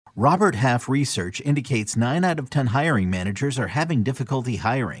Robert Half research indicates 9 out of 10 hiring managers are having difficulty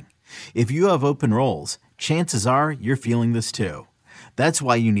hiring. If you have open roles, chances are you're feeling this too. That's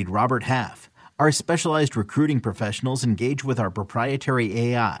why you need Robert Half. Our specialized recruiting professionals engage with our proprietary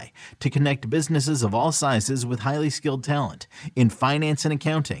AI to connect businesses of all sizes with highly skilled talent in finance and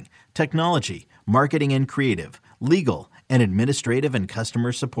accounting, technology, marketing and creative, legal, and administrative and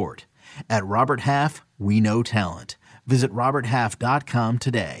customer support. At Robert Half, we know talent. Visit roberthalf.com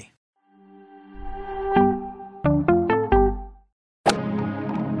today.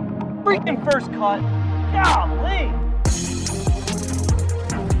 Freaking first cut. Golly.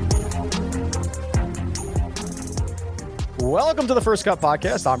 Welcome to the First Cut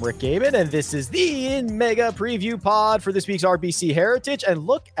Podcast. I'm Rick Gabin, and this is the Mega Preview Pod for this week's RBC Heritage. And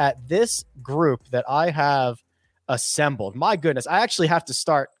look at this group that I have assembled. My goodness, I actually have to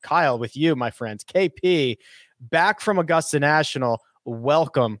start, Kyle, with you, my friend. KP, back from Augusta National.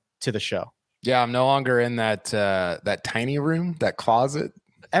 Welcome to the show. Yeah, I'm no longer in that tiny room, that closet.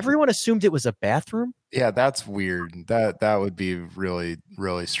 Everyone assumed it was a bathroom. Yeah, that's weird. That would be really,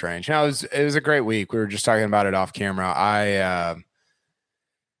 really strange. Now, it was a great week. We were just talking about it off camera.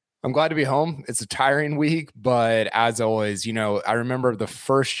 I'm glad to be home. It's a tiring week, but as always, I remember the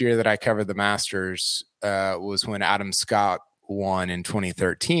first year that I covered the Masters was when Adam Scott won in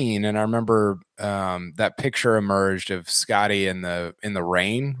 2013, and I remember that picture emerged of Scotty in the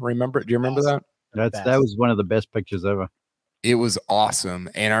rain. Do you remember that? That was one of the best pictures ever. It was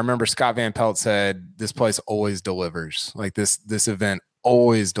awesome. And I remember Scott Van Pelt said, this place always delivers. Like this event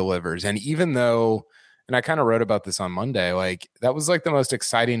always delivers. And even though, and I kind of wrote about this on Monday, like that was like the most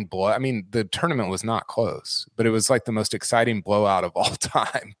exciting blow. I mean, the tournament was not close, but it was like the most exciting blowout of all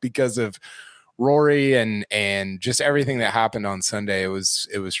time because of Rory and just everything that happened on Sunday. It was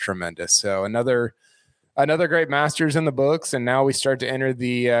tremendous. So another great Masters in the books. And now we start to enter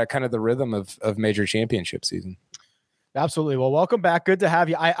the kind of the rhythm of major championship season. Absolutely. Well, welcome back. Good to have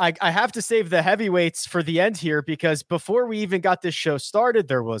you. I have to save the heavyweights for the end here because before we even got this show started,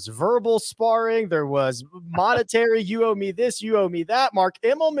 there was verbal sparring. There was monetary. You owe me this. You owe me that. Mark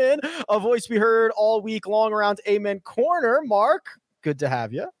Immelman, a voice we heard all week long around Amen Corner. Mark, good to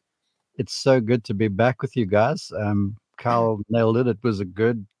have you. It's so good to be back with you guys. Kyle nailed it. It was a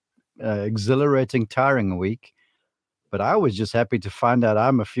good, exhilarating, tiring week. But I was just happy to find out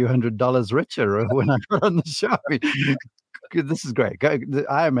I'm a few $100s richer when I got on the show. This is great.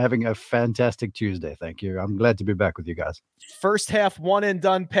 I am having a fantastic Tuesday. Thank you. I'm glad to be back with you guys. First half one and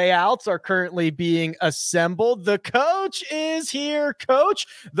done payouts are currently being assembled. The coach is here. Coach,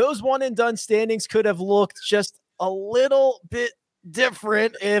 those one and done standings could have looked just a little bit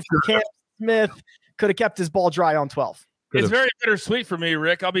different if Cam Smith could have kept his ball dry on 12. It's very bittersweet for me,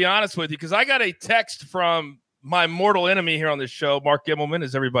 Rick. I'll be honest with you, because I got a text from my mortal enemy here on this show, Mark Immelman,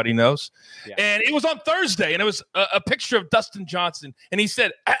 as everybody knows. Yeah. And it was on Thursday, and it was a picture of Dustin Johnson. And he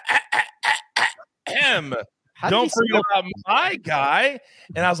said, don't forget about my guy.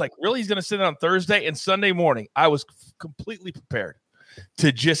 And I was like, really? He's going to sit on Thursday? And Sunday morning, I was completely prepared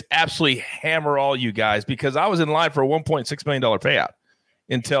to just absolutely hammer all you guys because I was in line for a $1.6 million payout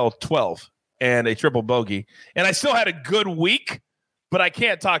until 12 and a triple bogey. And I still had a good week. But I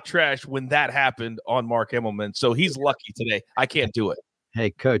can't talk trash when that happened on Mark Immelman. So he's lucky today. I can't do it.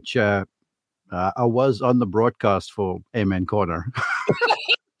 Hey, Coach, I was on the broadcast for Amen Corner.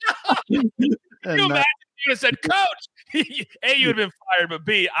 You imagine you would have said, Coach, A, you would have been fired, but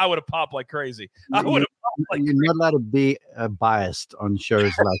B, I would have popped like crazy. You're not allowed to be biased on shows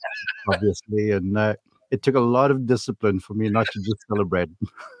like that, obviously. And it took a lot of discipline for me not to just celebrate.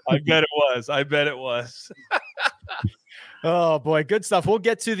 I bet it was. Oh, boy. Good stuff. We'll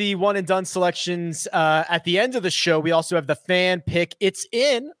get to the one and done selections at the end of the show. We also have the fan pick. It's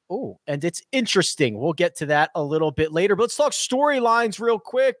in. Oh, and it's interesting. We'll get to that a little bit later. But let's talk storylines real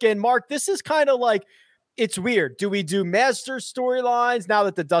quick. And Mark, this is kind of like, it's weird. Do we do Masters storylines now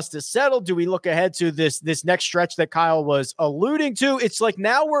that the dust is settled? Do we look ahead to this next stretch that Kyle was alluding to? It's like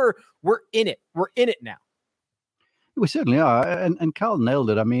now we're in it. We're in it now. We certainly are. And Carl nailed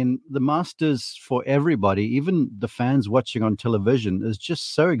it. I mean, the Masters for everybody, even the fans watching on television, is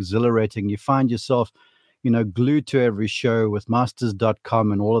just so exhilarating. You find yourself, glued to every show with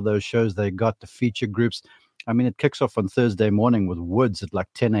masters.com and all of those shows they got, the feature groups. I mean, it kicks off on Thursday morning with Woods at like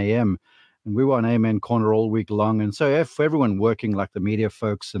 10 a.m. And we were on Amen Corner all week long. And so for everyone working, like the media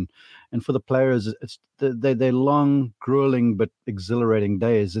folks and for the players, they're long, grueling, but exhilarating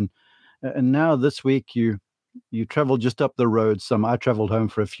days. And now this week, you travel just up the road some. I traveled home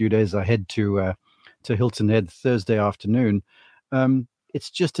for a few days. I head to Hilton Head Thursday afternoon. it's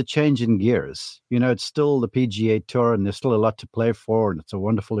just a change in gears. It's still the PGA Tour, and there's still a lot to play for, and it's a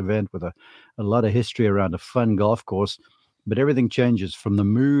wonderful event with a lot of history around a fun golf course. But everything changes from the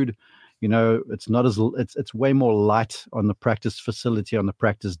mood. It's not as it's way more light on the practice facility on the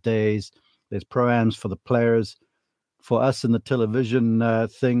practice days. There's pro-ams for the players. For us in the television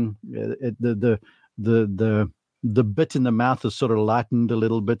thing, the bit in the mouth is sort of lightened a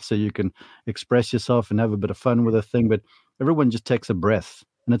little bit, so you can express yourself and have a bit of fun with the thing. But everyone just takes a breath,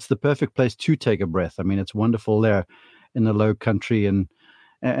 and it's the perfect place to take a breath. I mean, it's wonderful there in the low country, and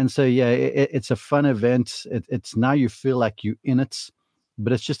so yeah, it's a fun event. It's now you feel like you're in it,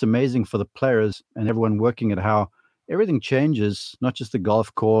 but it's just amazing for the players and everyone working at how everything changes, not just the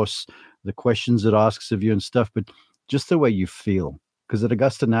golf course, the questions it asks of you and stuff, but just the way you feel. Because at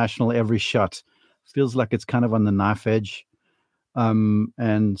Augusta National, every shot feels like it's kind of on the knife edge.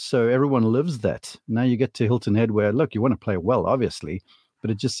 And so everyone lives that. Now you get to Hilton Head where, look, you want to play well, obviously, but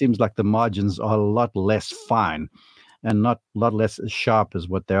it just seems like the margins are a lot less fine and not a lot less sharp as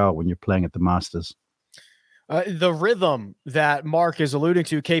what they are when you're playing at the Masters. The rhythm that Mark is alluding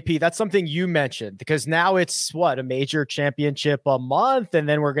to, KP, that's something you mentioned, because now it's a major championship a month, and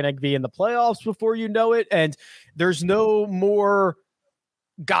then we're going to be in the playoffs before you know it. And there's no more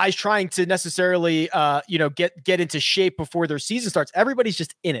guys trying to necessarily, get into shape before their season starts. Everybody's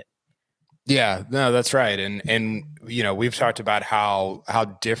just in it. Yeah, no, that's right. And we've talked about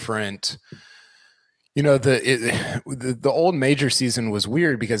how different, the old major season was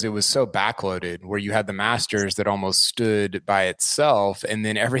weird because it was so backloaded, where you had the Masters that almost stood by itself, and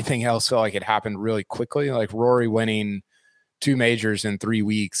then everything else felt like it happened really quickly, like Rory winning 2 majors in 3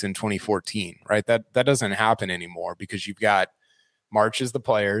 weeks in 2014, right? That doesn't happen anymore, because you've got March is the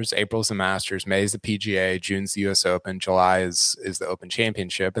Players, April's the Masters, May is the PGA, June's the US Open, July is the Open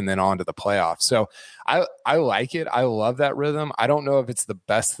Championship, and then on to the playoffs. So I like it. I love that rhythm. I don't know if it's the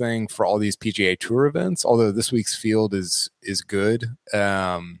best thing for all these PGA Tour events, although this week's field is good.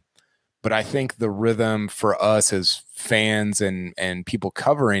 But I think the rhythm for us as fans and people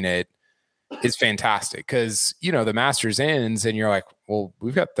covering it is fantastic, because, the Masters ends and you're like, well,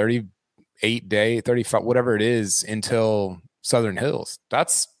 we've got 38 day, 35, whatever it is, until Southern Hills.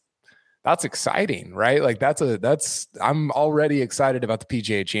 That's exciting, right? Like I'm already excited about the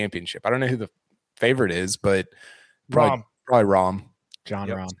PGA Championship. I don't know who the favorite is, but probably Rahm. John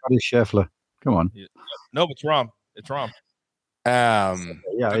Rahm. Scotty Scheffler. Come on. No, it's Rahm. It's Rahm.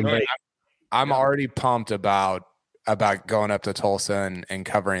 I'm already pumped about going up to Tulsa and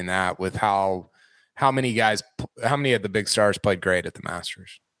covering that with how many of the big stars played great at the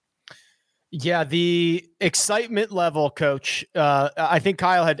Masters. Yeah, the excitement level, Coach. I think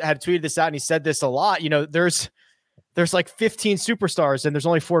Kyle had tweeted this out, and he said this a lot. There's like 15 superstars, and there's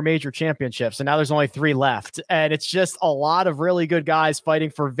only 4 major championships, and now there's only 3 left. And it's just a lot of really good guys fighting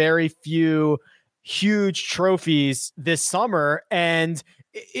for very few huge trophies this summer. And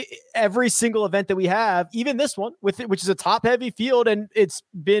every single event that we have, even this one, which is a top heavy field, and it's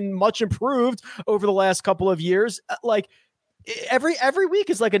been much improved over the last couple of years, like every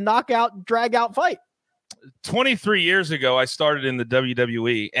week is like a knockout, drag out fight. 23 years ago, I started in the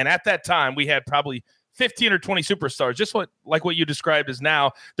WWE, and at that time we had probably 15 or 20 superstars, just like what you described as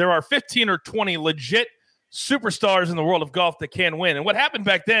now. There are 15 or 20 legit superstars in the world of golf that can win. And what happened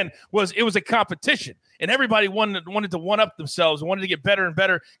back then was it was a competition, and everybody wanted to one-up themselves and wanted to get better and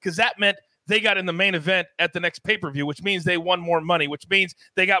better, because that meant they got in the main event at the next pay-per-view, which means they won more money, which means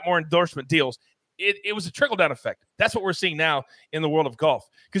they got more endorsement deals. It was a trickle-down effect. That's what we're seeing now in the world of golf,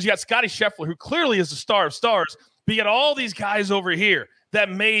 because you got Scotty Scheffler, who clearly is a star of stars, but you got all these guys over here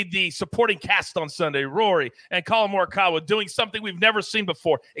that made the supporting cast on Sunday, Rory and Colin Morikawa doing something we've never seen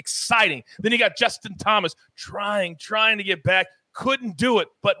before. Exciting. Then you got Justin Thomas trying to get back. Couldn't do it,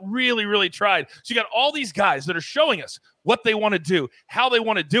 but really, really tried. So you got all these guys that are showing us what they want to do, how they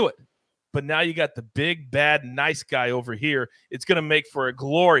want to do it. But now you got the big, bad, nice guy over here. It's going to make for a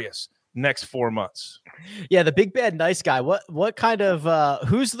glorious next 4 months. Yeah, the big, bad, nice guy. What kind of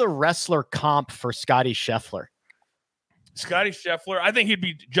who's the wrestler comp for Scotty Scheffler? Scotty Scheffler, I think he'd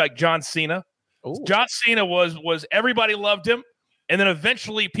be like John Cena. Ooh. John Cena was everybody loved him, and then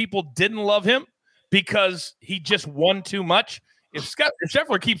eventually people didn't love him because he just won too much. If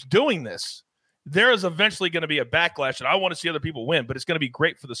Scheffler keeps doing this, there is eventually going to be a backlash, and I want to see other people win, but it's going to be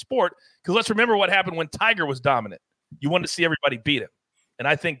great for the sport, because let's remember what happened when Tiger was dominant. You wanted to see everybody beat him, and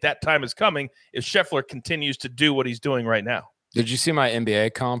I think that time is coming if Scheffler continues to do what he's doing right now. Did you see my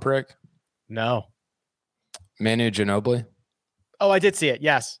NBA comp, Rick? No. Manu Ginobili? Oh, I did see it.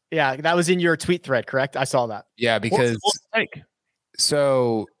 Yes. Yeah, that was in your tweet thread, correct? I saw that. Yeah, because what's the take?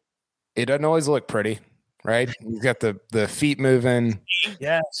 So it doesn't always look pretty. right? He's got the feet moving.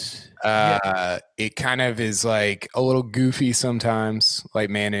 Yes. It kind of is like a little goofy sometimes, like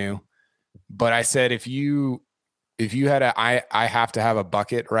Manu. But I said, if you had I have to have a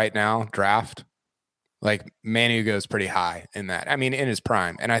bucket right now draft, like Manu goes pretty high in that. I mean, in his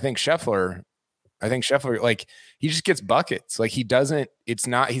prime. And I think Scheffler, like he just gets buckets. Like he's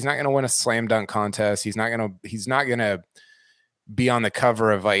not going to win a slam dunk contest. He's not going to be on the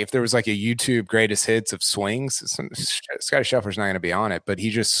cover of, like, if there was like a YouTube greatest hits of swings, Scottie Scheffler's not going to be on it, but he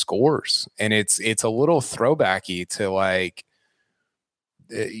just scores. And it's a little throwbacky to, like,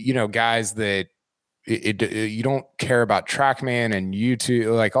 guys that you don't care about TrackMan and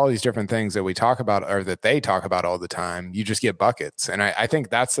YouTube, like all these different things that we talk about or that they talk about all the time. You just get buckets. And I think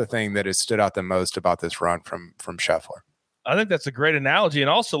that's the thing that has stood out the most about this run from Scheffler. I think that's a great analogy. And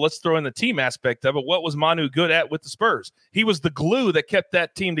also, let's throw in the team aspect of it. What was Manu good at with the Spurs? He was the glue that kept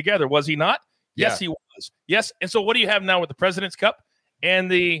that team together, was he not? Yes, he was. Yes. And so what do you have now with the President's Cup and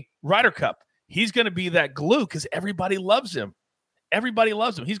the Ryder Cup? He's going to be that glue because everybody loves him. Everybody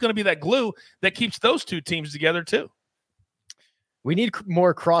loves him. He's going to be that glue that keeps those two teams together too. We need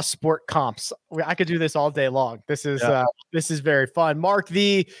more cross-sport comps. I could do this all day long. This is very fun. Mark,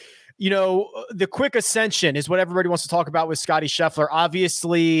 the quick ascension is what everybody wants to talk about with Scottie Scheffler.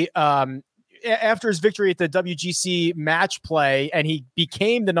 Obviously, after his victory at the WGC match play and he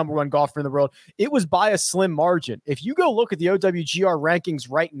became the number one golfer in the world, it was by a slim margin. If you go look at the OWGR rankings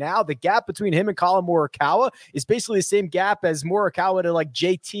right now, the gap between him and Colin Morikawa is basically the same gap as Morikawa to like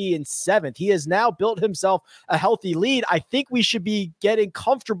JT in 7th. He has now built himself a healthy lead. I think we should be getting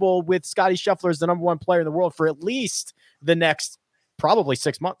comfortable with Scottie Scheffler as the number one player in the world for at least the next probably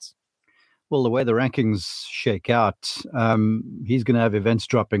 6 months. Well, the way the rankings shake out, he's going to have events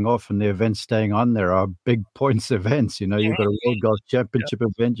dropping off, and the events staying on there are big points events. You've got a World Golf Championship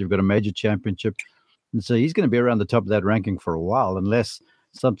event, you've got a major championship. And so he's going to be around the top of that ranking for a while, unless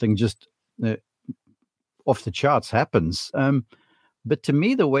something just off the charts happens. But to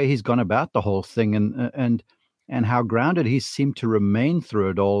me, the way he's gone about the whole thing and how grounded he seemed to remain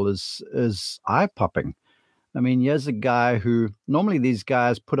through it all is eye-popping. I mean, here's a guy who normally these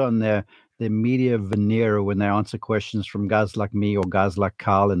guys put on their media veneer when they answer questions from guys like me or guys like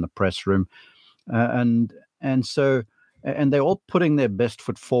Carl in the press room. And they're all putting their best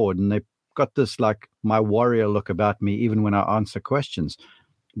foot forward, and they've got this like my warrior look about me, even when I answer questions.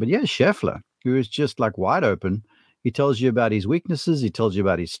 But yeah, Scheffler, who is just like wide open. He tells you about his weaknesses. He tells you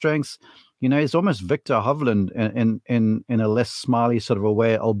about his strengths. He's almost Victor Hovland in a less smiley sort of a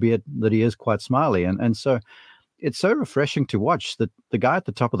way, albeit that he is quite smiley. And so it's so refreshing to watch that the guy at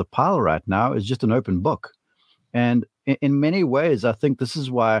the top of the pile right now is just an open book. And in many ways, I think this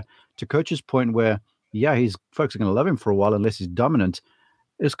is why, to Coach's point where, he's folks are going to love him for a while unless he's dominant,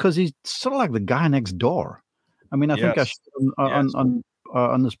 is because he's sort of like the guy next door. I mean, I think I shared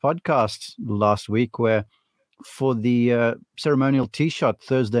on this podcast last week where for the ceremonial tee shot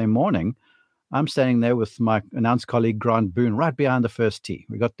Thursday morning, I'm standing there with my announced colleague, Grant Boone, right behind the first tee.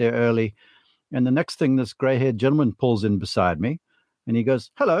 We got there early. And the next thing, this gray-haired gentleman pulls in beside me, and he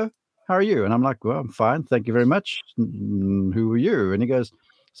goes, "Hello, how are you?" And I'm like, "Well, I'm fine. Thank you very much. Who are you?" And he goes,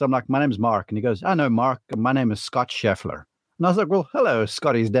 so I'm like, "My name's Mark." And he goes, "I know, Mark. My name is Scott Scheffler." And I was like, "Well, hello,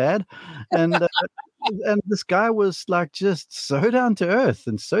 Scotty's dad." And and this guy was like just so down to earth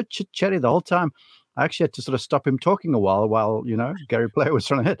and so chit-chatty the whole time. I actually had to sort of stop him talking a while Gary Player was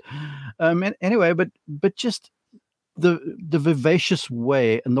trying to hit. And anyway, but just the vivacious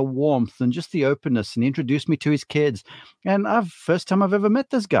way and the warmth and just the openness, and he introduced me to his kids. And first time I've ever met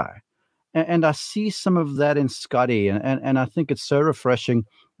this guy. And I see some of that in Scotty, and I think it's so refreshing.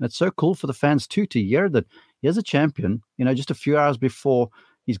 And it's so cool for the fans too to hear that here's a champion, just a few hours before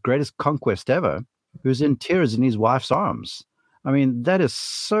his greatest conquest ever, who's in tears in his wife's arms. I mean, that is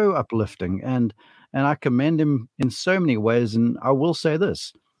so uplifting, and I commend him in so many ways. And I will say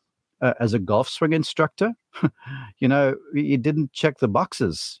this, as a golf swing instructor, he didn't check the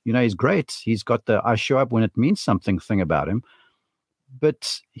boxes. He's great. He's got the I show up when it means something thing about him.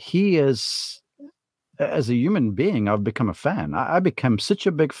 But he is, as a human being, I've become a fan. I became such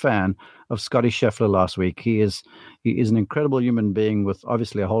a big fan of Scottie Scheffler last week. He is an incredible human being with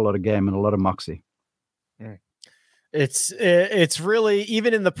obviously a whole lot of game and a lot of moxie. It's really,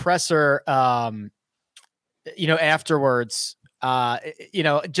 even in the presser, afterwards,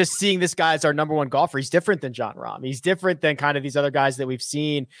 just seeing this guy as our number one golfer. He's different than Jon Rahm. He's different than kind of these other guys that we've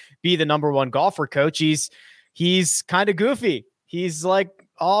seen be the number one golfer. Coach, he's kind of goofy. He's like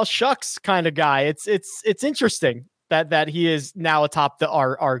all shucks kind of guy. It's interesting that he is now atop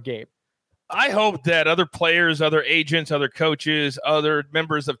our game. I hope that other players, other agents, other coaches, other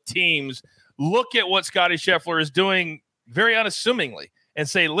members of teams look at what Scottie Scheffler is doing very unassumingly and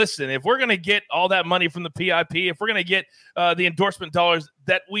say, listen, if we're going to get all that money from the PIP, if we're going to get the endorsement dollars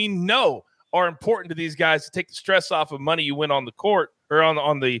that we know are important to these guys to take the stress off of money you win on the court or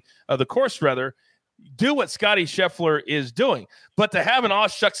on the course rather, do what Scottie Scheffler is doing. But to have an aw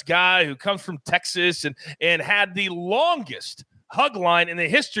shucks guy who comes from Texas and had the longest hug line in the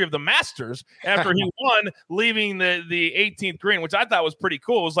history of the Masters after he won, leaving the 18th green, which I thought was pretty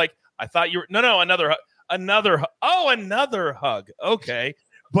cool. It was like, I thought you were another hug. Okay.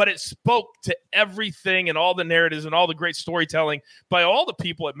 But it spoke to everything and all the narratives and all the great storytelling by all the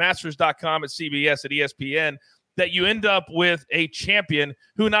people at Masters.com, at CBS, at ESPN, that you end up with a champion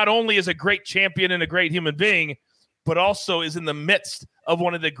who not only is a great champion and a great human being, but also is in the midst of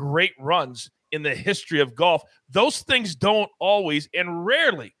one of the great runs in the history of golf. Those things don't always and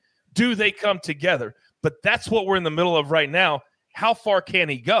rarely do they come together. But that's what we're in the middle of right now. How far can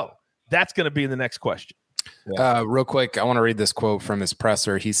he go? That's going to be the next question. Yeah. Real quick, I want to read this quote from his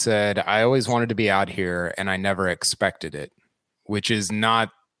presser. He said, "I always wanted to be out here and I never expected it," which is not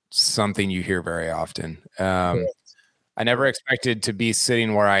something you hear very often. I never expected to be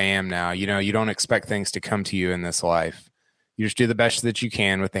sitting where I am now. You know, you don't expect things to come to you in this life. You just do the best that you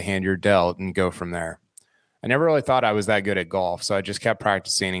can with the hand you're dealt and go from there. I never really thought I was that good at golf, so I just kept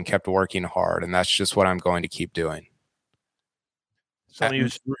practicing and kept working hard, and that's just what I'm going to keep doing. So you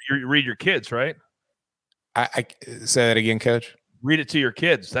read your kids, right? I say that again, Coach. Read it to your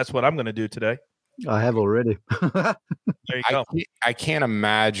kids. That's what I'm going to do today. I have already. There you go. I can't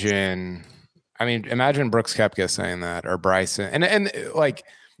imagine. I mean, imagine Brooks Koepka saying that, or Bryson, and like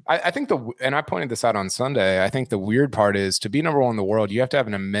I think and I pointed this out on Sunday. I think the weird part is to be number one in the world, you have to have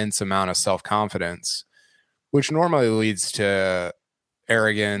an immense amount of self-confidence, which normally leads to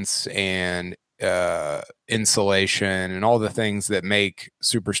arrogance and insulation and all the things that make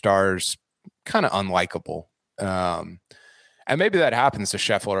superstars kind of unlikable. And maybe that happens to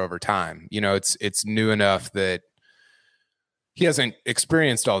Scheffler over time. You know, it's new enough that he hasn't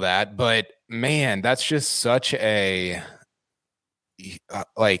experienced all that, but man, that's just such a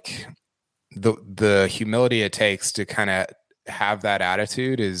like the humility it takes to kind of have that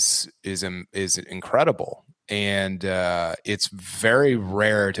attitude is incredible. And it's very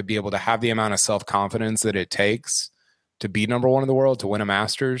rare to be able to have the amount of self-confidence that it takes to be number one in the world, to win a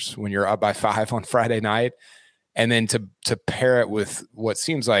Masters when you're up by 5 on Friday night, and then to pair it with what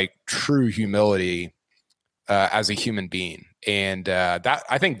seems like true humility as a human being. And that,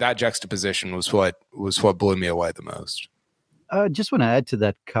 I think that juxtaposition was what blew me away the most. I just want to add to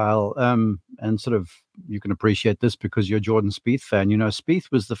that, Kyle, and sort of you can appreciate this because you're a Jordan Spieth fan. You know,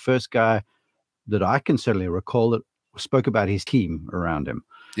 Spieth was the first guy that I can certainly recall that spoke about his team around him.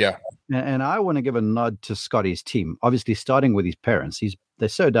 Yeah. And I want to give a nod to Scotty's team, obviously starting with his parents. They're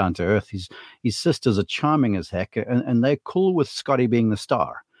so down to earth. His sisters are charming as heck, and they're cool with Scotty being the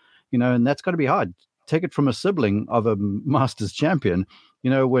star, you know, and that's got to be hard. Take it from a sibling of a Masters champion, you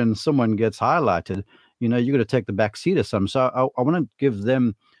know, when someone gets highlighted, you know, you got to take the back seat or something. So I want to give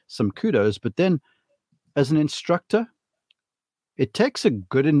them some kudos. But then as an instructor, it takes a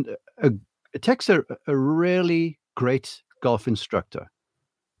really great golf instructor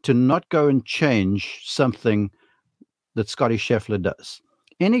to not go and change something that Scottie Scheffler does.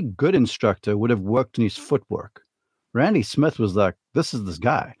 Any good instructor would have worked on his footwork. Randy Smith was like, this is this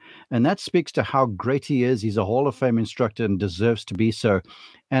guy. And that speaks to how great he is. He's a Hall of Fame instructor and deserves to be so.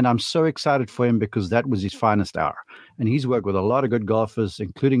 And I'm so excited for him because that was his finest hour. And he's worked with a lot of good golfers,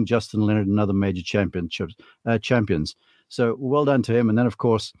 including Justin Leonard and other major champions. So well done to him. And then, of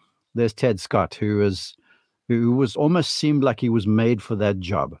course, there's Ted Scott, who was almost seemed like he was made for that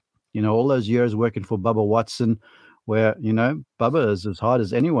job. You know, all those years working for Bubba Watson, where, you know, Bubba is as hard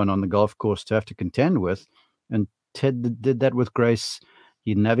as anyone on the golf course to have to contend with. And Ted did that with grace.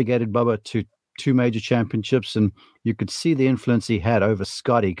 He navigated Bubba to 2 major championships, and you could see the influence he had over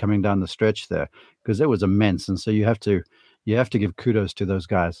Scotty coming down the stretch there, because it was immense. And so you have to give kudos to those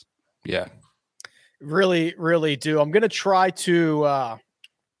guys. Yeah. Really, really do. I'm going to try to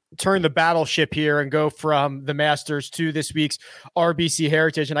turn the battleship here and go from the Masters to this week's RBC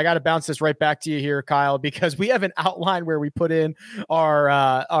Heritage. And I got to bounce this right back to you here, Kyle, because we have an outline where we put in our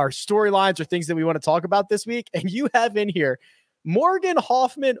storylines or things that we want to talk about this week. And you have in here Morgan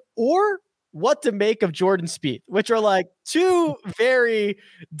Hoffman or what to make of Jordan Spieth, which are like 2 very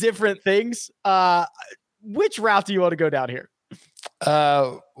different things. Which route do you want to go down here?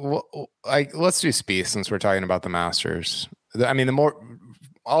 Let's do Spieth since we're talking about the Masters. I mean,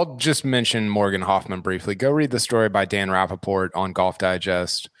 I'll just mention Morgan Hoffman briefly. Go read the story by Dan Rappaport on Golf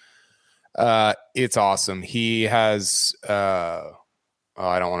Digest. It's awesome. He has Oh,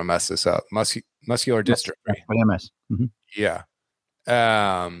 I don't want to mess this up. Muscular dystrophy. MS. Mm-hmm. Yeah.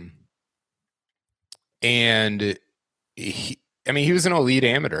 And he was an elite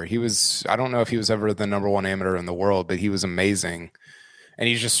amateur. I don't know if he was ever the number one amateur in the world, but he was amazing. And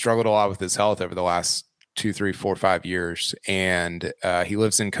he's just struggled a lot with his health over the last 2, 3, 4, 5 years. And he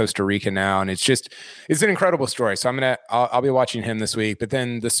lives in Costa Rica now. And it's an incredible story. So I'll be watching him this week. But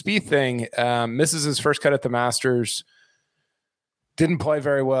then the Spieth thing, misses his first cut at the Masters. Didn't play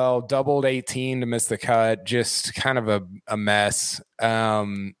very well, doubled 18 to miss the cut, just kind of a mess.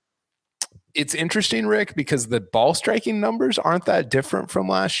 It's interesting, Rick, because the ball striking numbers aren't that different from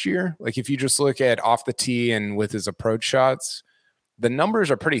last year. Like if you just look at off the tee and with his approach shots, the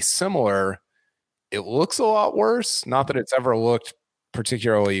numbers are pretty similar. It looks a lot worse. Not that it's ever looked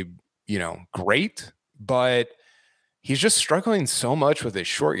particularly, great, but he's just struggling so much with his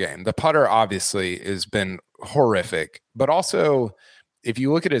short game. The putter obviously has been horrific, but also if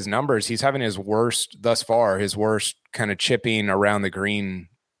you look at his numbers, he's having his worst kind of chipping around the green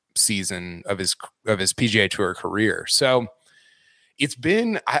season of his PGA Tour career. So it's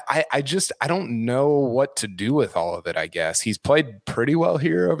been, I don't know what to do with all of it. I guess he's played pretty well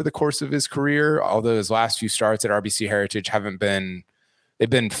here over the course of his career, although his last few starts at RBC Heritage they've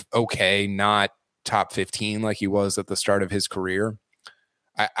been okay, not top 15 like he was at the start of his career.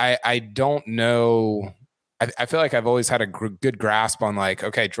 I don't know. I feel like I've always had a good grasp on like,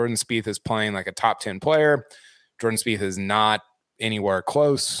 okay, Jordan Spieth is playing like a top 10 player. Jordan Spieth is not anywhere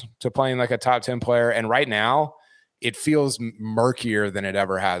close to playing like a top 10 player. And right now it feels murkier than it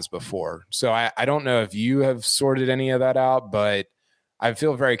ever has before. So I don't know if you have sorted any of that out, but I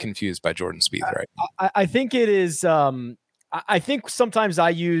feel very confused by Jordan Spieth right now. I think it is. I think sometimes I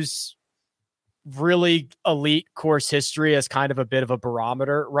use really elite course history as kind of a bit of a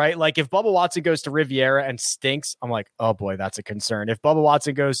barometer, right? Like if Bubba Watson goes to Riviera and stinks, I'm like, oh boy, that's a concern. If Bubba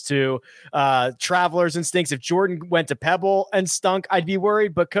Watson goes to Travelers and stinks, if Jordan went to Pebble and stunk, I'd be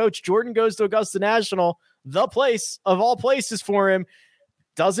worried. But coach, Jordan goes to Augusta National, the place of all places for him,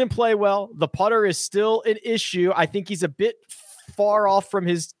 doesn't play well. The putter is still an issue. I think he's a bit far off from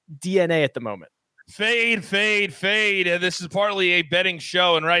his DNA at the moment. Fade. And this is partly a betting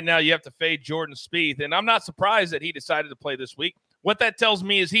show. And right now you have to fade Jordan Spieth. And I'm not surprised that he decided to play this week. What that tells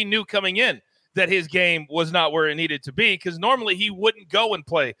me is he knew coming in that his game was not where it needed to be, because normally he wouldn't go and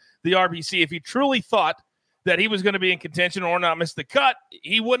play the RBC. If he truly thought that he was going to be in contention or not miss the cut,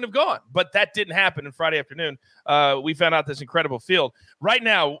 he wouldn't have gone. But that didn't happen. And Friday afternoon, we found out this incredible field. Right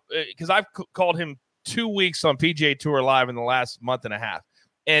now, because I've called him 2 weeks on PGA Tour Live in the last month and a half,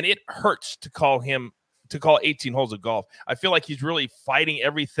 and it hurts to call 18 holes of golf. I feel like he's really fighting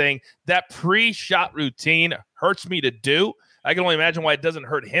everything. That pre-shot routine hurts me to do. I can only imagine why it doesn't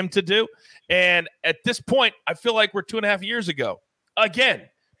hurt him to do. And at this point, I feel like we're 2.5 years ago, again,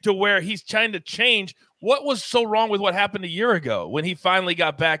 to where he's trying to change what was so wrong with what happened a year ago when he finally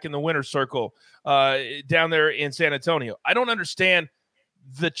got back in the winner's circle down there in San Antonio. I don't understand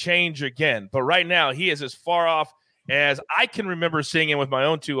the change again, but right now he is as far off as I can remember seeing him with my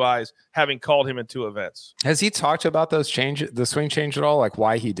own two eyes, having called him in 2 events. Has he talked about the swing change at all? Like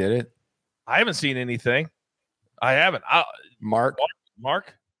why he did it? I haven't seen anything. I haven't. Mark?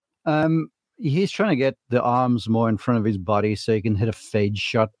 He's trying to get the arms more in front of his body so he can hit a fade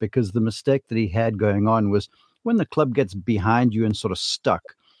shot, because the mistake that he had going on was when the club gets behind you and sort of stuck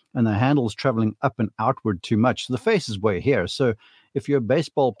and the handle's traveling up and outward too much, the face is way here. So if you're a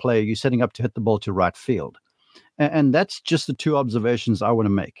baseball player, you're setting up to hit the ball to right field. And that's just the 2 observations I want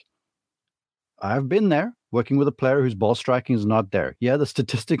to make. I've been there working with a player whose ball striking is not there. Yeah, the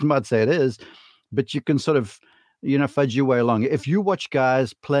statistics might say it is, but you can sort of, fudge your way along. If you watch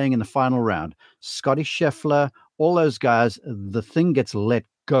guys playing in the final round, Scotty Scheffler, all those guys, the thing gets let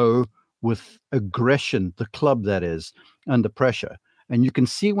go with aggression, the club that is, under pressure. And you can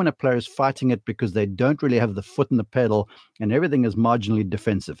see when a player is fighting it because they don't really have the foot in the pedal and everything is marginally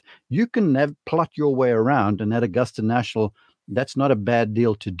defensive. You can plot your way around, and at Augusta National, that's not a bad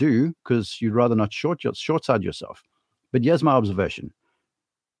deal to do because you'd rather not short side yourself. But here's my observation.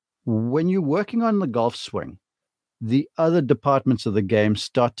 When you're working on the golf swing, the other departments of the game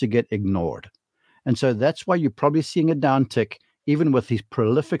start to get ignored. And so that's why you're probably seeing a downtick, even with his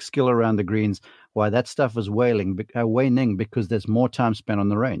prolific skill around the greens, why that stuff is waning because there's more time spent on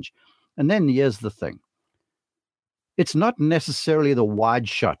the range. And then here's the thing. It's not necessarily the wide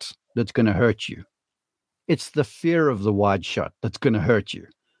shot that's going to hurt you. It's the fear of the wide shot that's going to hurt you.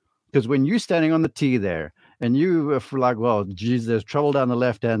 Because when you're standing on the tee there and you are like, well, geez, there's trouble down the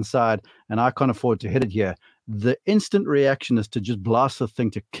left-hand side and I can't afford to hit it here, the instant reaction is to just blast the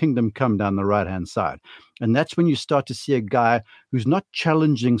thing to kingdom come down the right-hand side. And that's when you start to see a guy who's not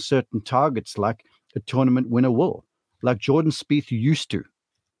challenging certain targets like a tournament winner will, like Jordan Spieth used to,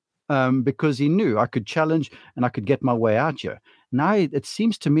 because he knew I could challenge and I could get my way out here. Now it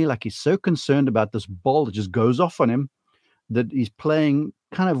seems to me like he's so concerned about this ball that just goes off on him that he's playing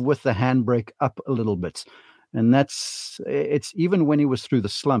kind of with the handbrake up a little bit. And it's even when he was through the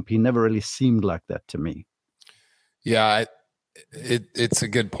slump, he never really seemed like that to me. Yeah, it's a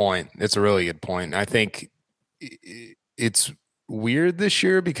good point. It's a really good point. I think it's weird this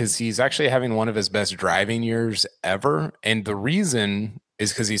year because he's actually having one of his best driving years ever. And the reason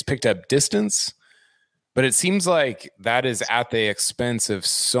is because he's picked up distance, but it seems like that is at the expense of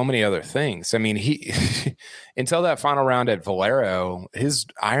so many other things. I mean, he until that final round at Valero, his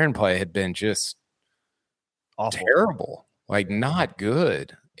iron play had been just awful. Terrible, like not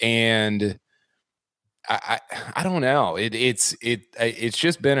good. And I don't know. It's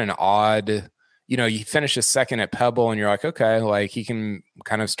just been an odd, you finish a second at Pebble and you're like, okay, like he can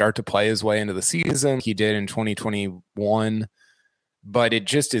kind of start to play his way into the season. He did in 2021, but it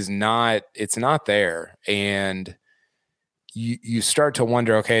just is not, it's not there. And you start to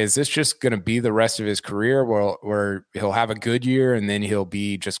wonder, okay, is this just going to be the rest of his career where he'll have a good year and then he'll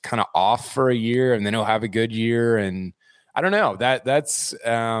be just kind of off for a year and then he'll have a good year? And I don't know, that's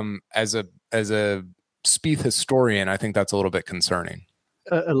as a Spieth historian, I think that's a little bit concerning.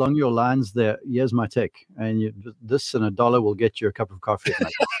 Along your lines there, here's my take. And this and $1 will get you a cup of coffee.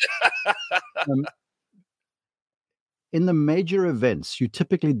 In the major events, you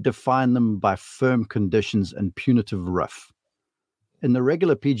typically define them by firm conditions and punitive rough. In the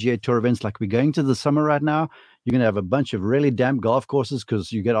regular PGA Tour events, like we're going to the summer right now, you're going to have a bunch of really damp golf courses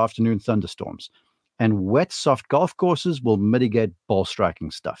because you get afternoon thunderstorms. And wet, soft golf courses will mitigate ball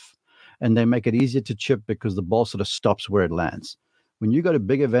striking stuff. And they make it easier to chip because the ball sort of stops where it lands. When you go to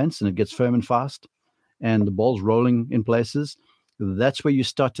big events and it gets firm and fast and the ball's rolling in places, that's where you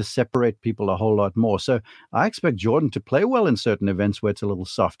start to separate people a whole lot more. So I expect Jordan to play well in certain events where it's a little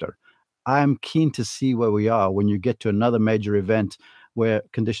softer. I'm keen to see where we are when you get to another major event where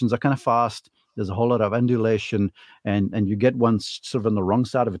conditions are kind of fast, there's a whole lot of undulation, and you get one sort of on the wrong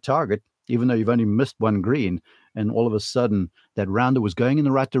side of a target, even though you've only missed one green. And all of a sudden, that round that was going in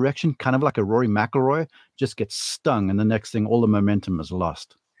the right direction, kind of like a Rory McIlroy, just gets stung. And the next thing, all the momentum is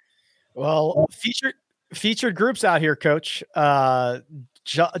lost. Well, featured groups out here, Coach.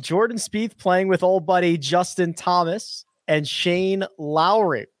 Jordan Spieth playing with old buddy Justin Thomas and Shane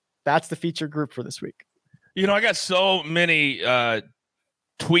Lowry. That's the featured group for this week. I got so many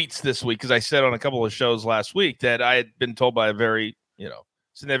tweets this week because I said on a couple of shows last week that I had been told by a very,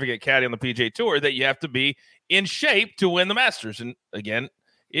 significant caddy on the PGA Tour that you have to be in shape to win the Masters. And again,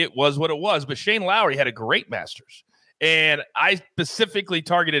 it was what it was. But Shane Lowry had a great Masters. And I specifically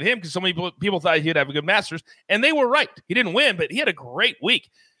targeted him because so many people thought he'd have a good Masters. And they were right. He didn't win, but he had a great week.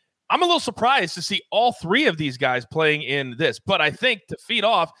 I'm a little surprised to see all three of these guys playing in this. But I think to feed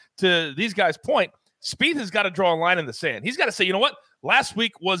off to these guys' point, Spieth has got to draw a line in the sand. He's got to say, you know what? Last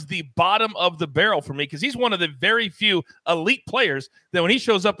week was the bottom of the barrel for me because he's one of the very few elite players that when he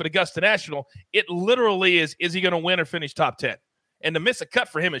shows up at Augusta National, it literally is he going to win or finish top 10? And to miss a cut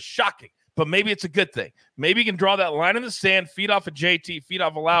for him is shocking, but maybe it's a good thing. Maybe he can draw that line in the sand, feed off a JT, feed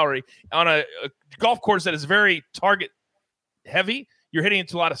off a Lowry on a golf course that is very target heavy. You're hitting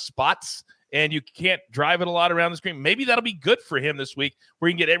into a lot of spots and you can't drive it a lot around the screen. Maybe that'll be good for him this week where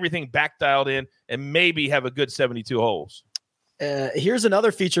he can get everything back dialed in and maybe have a good 72 holes. Here's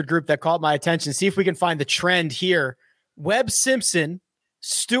another featured group that caught my attention. See if we can find the trend here. Webb Simpson,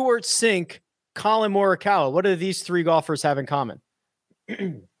 Stewart Cink, Colin Morikawa. What do these three golfers have in common?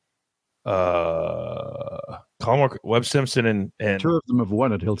 Webb Simpson and two of them have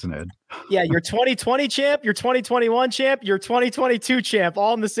won at Hilton Head. Yeah, your 2020 champ, your 2021 champ, your 2022 champ,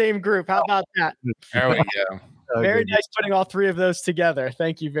 all in the same group. How about that? There we go. Very nice putting all three of those together.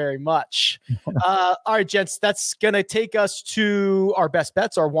 Thank you very much. All right, gents, that's going to take us to our best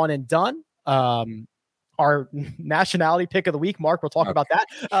bets, our one and done. Our nationality pick of the week. Mark, we'll talk about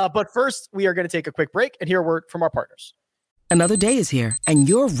that. But first, we are going to take a quick break and hear a word from our partners. Another day is here, and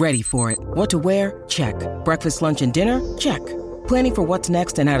you're ready for it. What to wear? Check. Breakfast, lunch, and dinner? Check. Planning for what's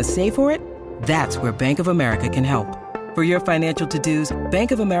next and how to save for it? That's where Bank of America can help. For your financial to-dos,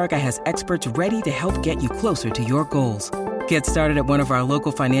 Bank of America has experts ready to help get you closer to your goals. Get started at one of our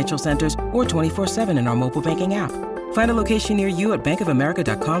local financial centers or 24/7 in our mobile banking app. Find a location near you at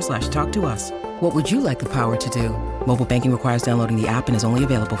bankofamerica.com/talktous. What would you like the power to do? Mobile banking requires downloading the app and is only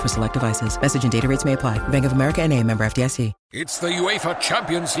available for select devices. Message and data rates may apply. Bank of America N.A., member FDIC. It's the UEFA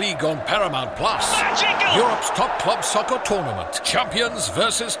Champions League on Paramount Plus. Europe's top club soccer tournament. Champions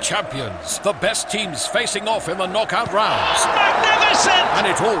versus champions. The best teams facing off in the knockout rounds. Magnificent! And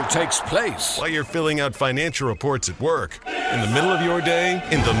it all takes place while you're filling out financial reports at work, in the middle of your day,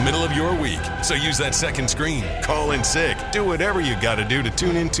 in the middle of your week. So use that second screen, call in sick, do whatever you got to do to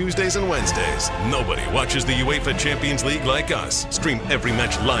tune in Tuesdays and Wednesdays. Nobody watches the UEFA Champions League like us. Stream every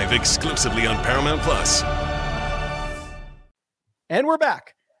match live exclusively on Paramount Plus. And we're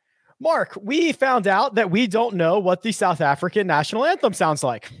back. Mark, we found out that we don't know what the South African national anthem sounds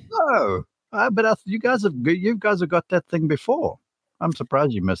like. Oh, but you guys have got that thing before. I'm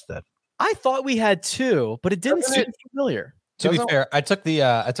surprised you missed that. I thought we had two, but it didn't seem familiar. To be fair, I took the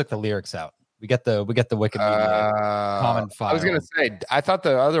lyrics out. We get the Wikipedia common file. I was gonna say, I thought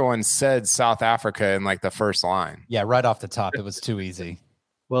the other one said South Africa in like the first line. Yeah, right off the top, it was too easy.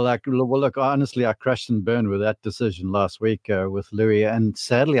 Well, look, honestly, I crashed and burned with that decision last week with Lowry, and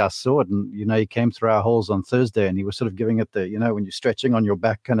sadly, I saw it. And he came through our holes on Thursday, and he was sort of giving it the, when you're stretching on your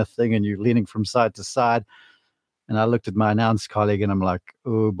back kind of thing, and you're leaning from side to side. And I looked at my announce colleague, and I'm like,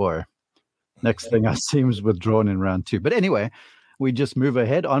 oh boy. Next thing I see was withdrawn in round 2. But anyway, we just move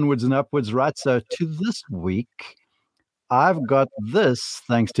ahead, onwards and upwards, right? So to this week, I've got this,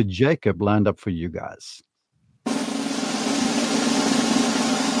 thanks to Jacob, lined up for you guys.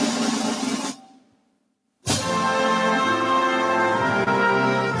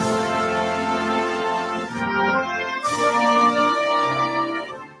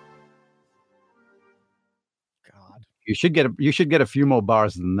 You should get a few more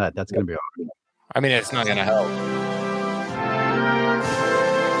bars than that. That's going to be hard. I mean, it's not going to help.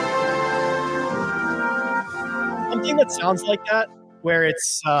 Something that sounds like that, where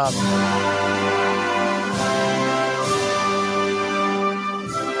it's I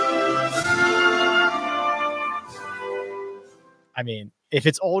mean, if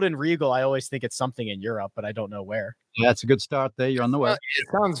it's old and regal, I always think it's something in Europe, but I don't know where. Yeah, that's a good start there. You're on the way. It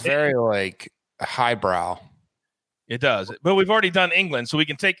sounds very like highbrow. It does, but we've already done England, so we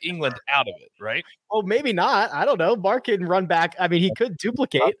can take England out of it, right? Well, maybe not. I don't know. Mark can run back. I mean, he could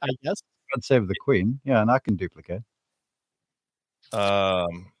duplicate, I guess. God save the Queen. Yeah, and I can duplicate.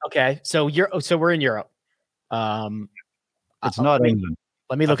 Okay, so we're in Europe. It's not England.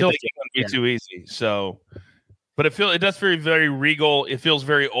 Let me look I feel at like England would be too easy. So, but it does very, very regal. It feels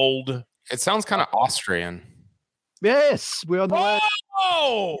very old. It sounds kind of Austrian. Yes, we're on the way.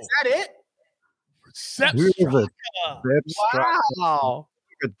 Oh, is that it? Wow.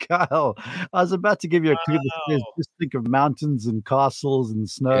 Good, Kyle. I was about to give you a clue. Just think of mountains and castles and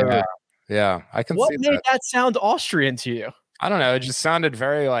snow. Yeah, I can see that. What made that sound Austrian to you? I don't know. It just sounded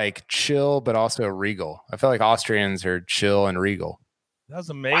very like chill, but also regal. I feel like Austrians are chill and regal. That was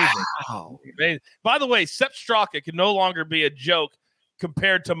amazing. Wow. Amazing. By the way, Sepp Straka can no longer be a joke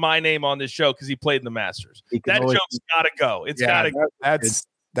compared to my name on this show because he played in the Masters. That joke's got to go. It's got to go.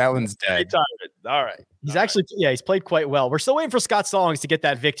 That one's dead. All right. He's actually, he's played quite well. We're still waiting for Scott Stallings to get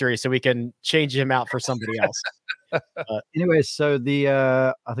that victory so we can change him out for somebody else. Anyway, so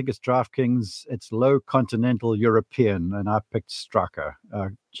I think it's DraftKings. It's low continental European, and I picked Straka.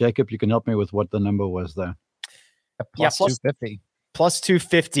 Jacob, you can help me with what the number was there. Plus 250. Plus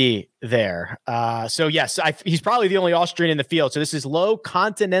 250 there. So yes, he's probably the only Austrian in the field. So this is low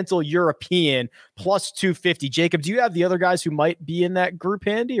continental European plus 250. Jacob, do you have the other guys who might be in that group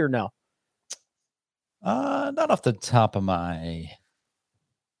handy or no? Not off the top of my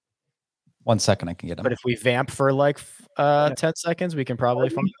 1 second. I can get them. But if we vamp for like 10 seconds, we can probably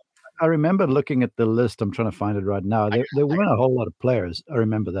find. I remember looking at the list. I'm trying to find it right now. There weren't a whole lot of players. I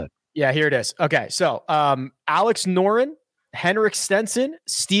remember that. Yeah, here it is. Okay, so Alex Noren, Henrik Stenson,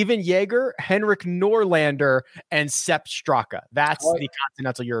 Steven Jaeger, Henrik Norlander, and Sepp Straka. That's the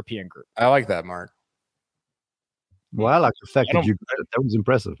continental European group. I like that, Mark. Well, I like the fact that you got it. That was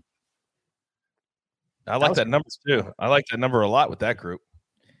impressive. I like that number too. I like that number a lot with that group.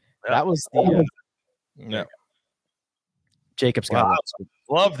 That was the yeah. Jacob's got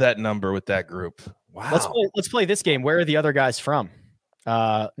love that number with that group. Wow. Let's play this game. Where are the other guys from?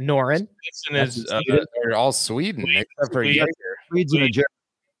 Noren. They're all Sweden except for Swedes and a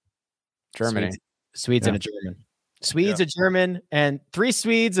Germany. Swedes and a German. Swedes, a German, and 3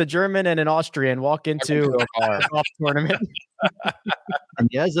 Swedes, a German, and an Austrian walk into a golf tournament. And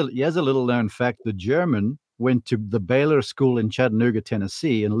he has a little known fact. The German went to the Baylor School in Chattanooga,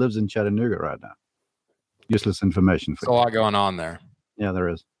 Tennessee, and lives in Chattanooga right now. Useless information. There's a lot going on there. Yeah, there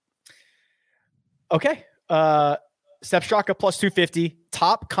is. Okay. Sepp Straka plus 250.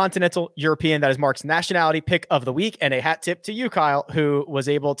 top continental European. That is Mark's nationality pick of the week, and a hat tip to you, Kyle, who was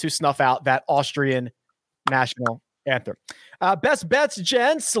able to snuff out that Austrian national anthem. Best bets,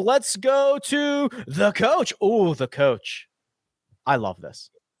 gents. Let's go to the coach. Oh, the coach. I love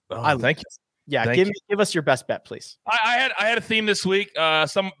this. Thank you. Yeah, give us your best bet, please. I had a theme this week.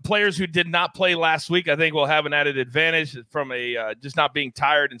 Some players who did not play last week, I think, will have an added advantage from a just not being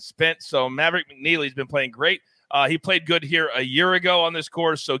tired and spent. So Maverick McNeely's been playing great. He played good here a year ago on this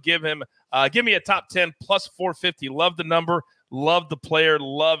course. So give me a top 10 plus 450. Love the number. Love the player.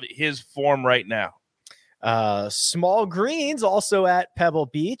 Love his form right now. Small greens also at Pebble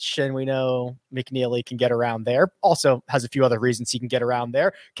Beach, and we know McNeely can get around there. Also has a few other reasons he can get around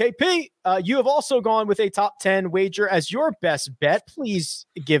there. KP, you have also gone with a top 10 wager as your best bet. Please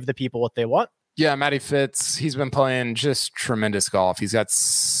give the people what they want. Yeah, Matty Fitz, he's been playing just tremendous golf. He's got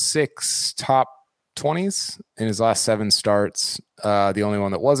 6 top 20s in his last 7 starts. The only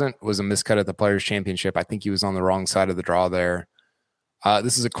one that wasn't was a miscut at the Players' Championship. I think he was on the wrong side of the draw there.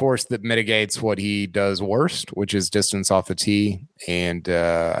 This is a course that mitigates what he does worst, which is distance off the tee, and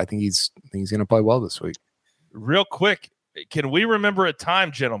I think he's going to play well this week. Real quick, can we remember a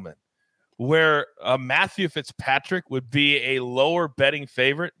time, gentlemen, where Matthew Fitzpatrick would be a lower betting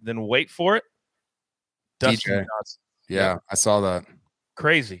favorite than wait for it? DJ. Yeah, I saw that.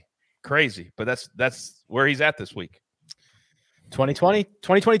 Crazy, but that's where he's at this week. 2020,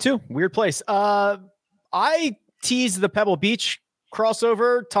 2022, weird place. I teased the Pebble Beach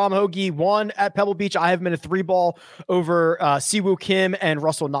crossover. Tom Hoagie won at Pebble Beach. I have been a 3-ball over Siwoo Kim and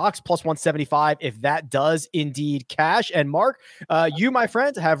Russell Knox plus 175 if that does indeed cash. And Mark, you, my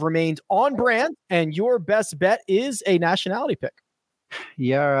friend, have remained on brand, and your best bet is a nationality pick.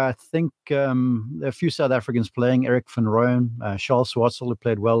 Yeah, I think there are a few South Africans playing. Eric van Rooyen, Charles Schwartzel, who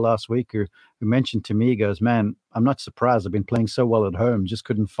played well last week, who mentioned to me, goes, man, I'm not surprised. I've been playing so well at home, just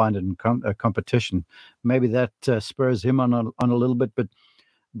couldn't find it in competition. Maybe that spurs him on a little bit, but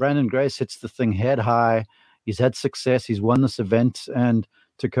Brandon Grace hits the thing head high. He's had success. He's won this event, and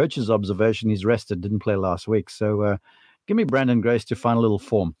to coach's observation, he's rested, didn't play last week. So give me Brandon Grace to find a little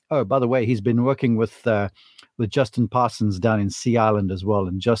form. Oh, by the way, he's been working with Justin Parsons down in Sea Island as well.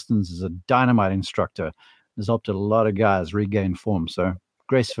 And Justin's is a dynamite instructor. Has helped a lot of guys regain form. So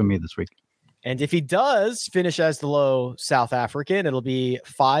Grace for me this week. And if he does finish as the low South African, it'll be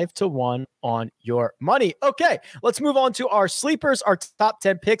 5-1 on your money. Okay, let's move on to our sleepers, our top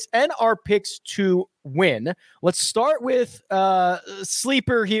 10 picks, and our picks to win. Let's start with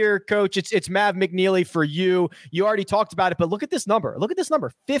sleeper here, Coach. It's Mav McNeely for you. You already talked about it, but look at this number.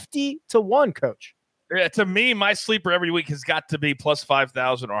 50-1, Coach. Yeah, to me, my sleeper every week has got to be plus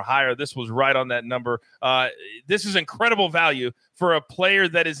 5,000 or higher. This was right on that number. This is incredible value for a player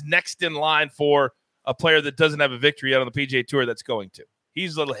that is next in line for a player that doesn't have a victory yet on the PGA Tour that's going to.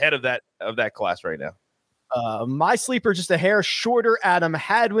 He's a little ahead of that class right now. My sleeper, just a hair shorter, Adam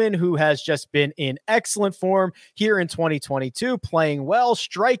Hadwin, who has just been in excellent form here in 2022, playing well,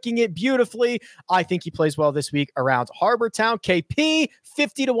 striking it beautifully. I think he plays well this week around Harbor Town. KP,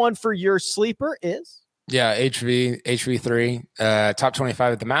 50-1 for your sleeper is? Yeah, HV3, top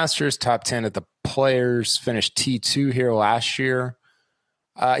 25 at the Masters, top 10 at the Players, finished T2 here last year.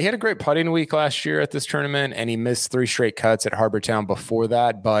 He had a great putting week last year at this tournament, and he missed 3 straight cuts at Harbor Town before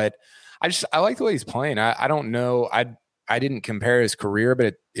that. But I like the way he's playing. I don't know. I didn't compare his career,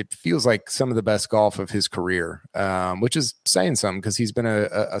 but it feels like some of the best golf of his career, which is saying something because he's been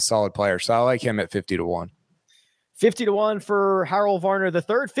a solid player. So I like him at 50-1. 50-1 for Harold Varner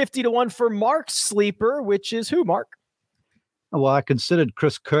III, 50-1 for Mark's sleeper, which is who, Mark? Well, I considered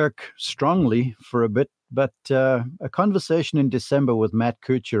Chris Kirk strongly for a bit, but a conversation in December with Matt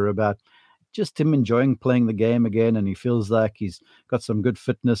Kuchar about just him enjoying playing the game again, and he feels like he's got some good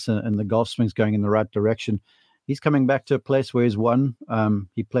fitness and the golf swing's going in the right direction. He's coming back to a place where he's won.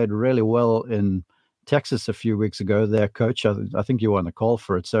 He played really well in Texas a few weeks ago there, Coach. I think you were on the call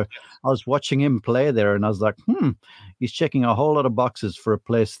for it. So I was watching him play there, and I was like, he's checking a whole lot of boxes for a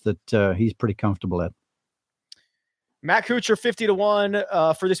place that he's pretty comfortable at. Matt Kuchar,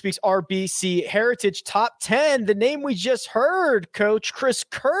 50-1 for this week's RBC Heritage Top 10. The name we just heard, Coach, Chris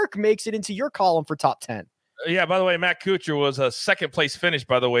Kirk, makes it into your column for Top 10. Yeah, by the way, Matt Kuchar was a second-place finish,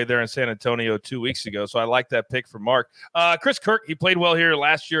 by the way, there in San Antonio 2 weeks ago. So I like that pick for Mark. Chris Kirk, he played well here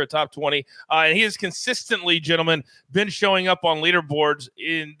last year at top 20. And he has consistently, gentlemen, been showing up on leaderboards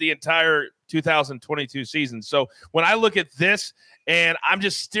in the entire 2022 season. So when I look at this, and I'm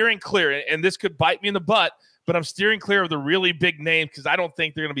just steering clear, and this could bite me in the butt, but I'm steering clear of the really big names because I don't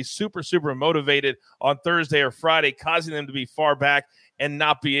think they're going to be super, super motivated on Thursday or Friday, causing them to be far back and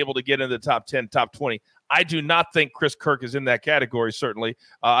not be able to get into the top 10, top 20. I do not think Chris Kirk is in that category, certainly.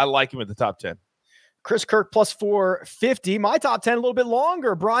 I like him at the top 10. Chris Kirk plus 450. My top 10 a little bit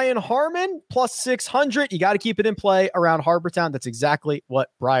longer. Brian Harman plus 600. You got to keep it in play around Harbortown. That's exactly what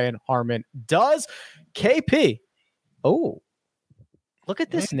Brian Harman does. KP. Oh, look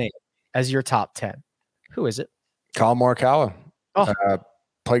at this name as your top 10. Who is it? Colin Morikawa. Oh.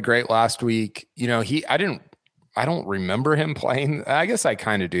 Played great last week. I don't remember him playing. I guess I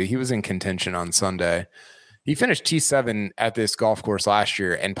kind of do. He was in contention on Sunday. He finished T7 at this golf course last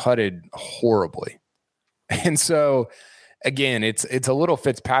year and putted horribly. And so, again, it's a little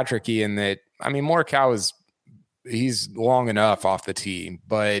Fitzpatrick-y in that, Morikawa he's long enough off the tee,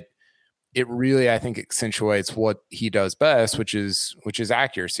 but it really, I think, accentuates what he does best, which is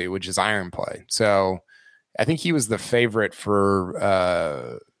accuracy, which is iron play. So I think he was the favorite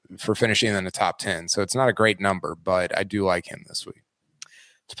for finishing in the top 10. So it's not a great number, but I do like him this week.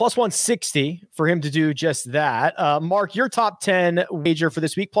 It's plus 160 for him to do just that. Mark, your top 10 wager for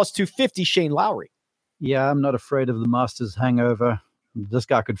this week, plus 250, Shane Lowry. Yeah, I'm not afraid of the Masters hangover. This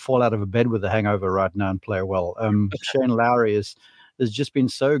guy could fall out of a bed with a hangover right now and play well. Shane Lowry has just been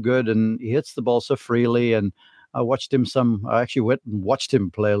so good, and he hits the ball so freely. And I actually went and watched him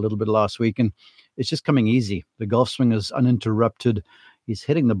play a little bit last week, and it's just coming easy. The golf swing is uninterrupted. He's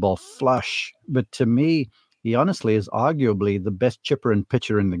hitting the ball flush. But to me, he honestly is arguably the best chipper and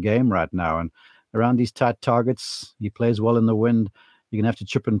pitcher in the game right now. And around these tight targets, he plays well in the wind. You're going to have to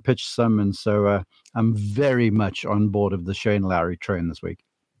chip and pitch some. And so I'm very much on board of the Shane Lowry train this week.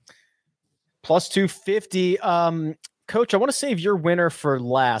 Plus 250. Coach, I want to save your winner for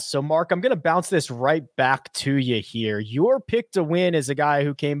last. So, Mark, I'm going to bounce this right back to you here. Your pick to win is a guy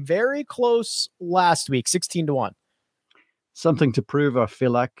who came very close last week, 16-1. Something to prove, I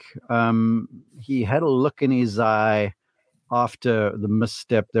feel like. He had a look in his eye after the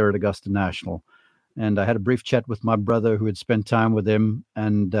misstep there at Augusta National. And I had a brief chat with my brother who had spent time with him.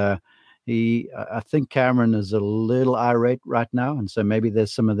 And I think Cameron is a little irate right now. And so maybe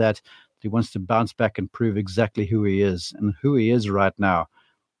there's some of that. He wants to bounce back and prove exactly who he is. And who he is right now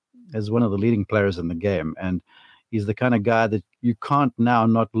as one of the leading players in the game. And he's the kind of guy that you can't now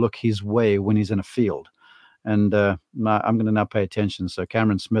not look his way when he's in a field. And I'm going to now pay attention. So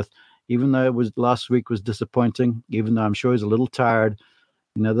Cameron Smith, even though last week was disappointing, even though I'm sure he's a little tired,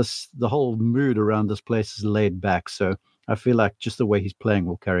 the whole mood around this place is laid back. So I feel like just the way he's playing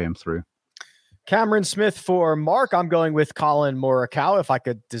will carry him through. Cameron Smith for Mark. I'm going with Colin Morikawa. If I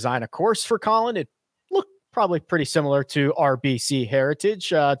could design a course for Colin, it looked probably pretty similar to RBC Heritage,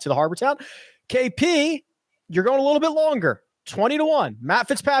 to the Harbortown. KP, you're going a little bit longer. 20-1. Matt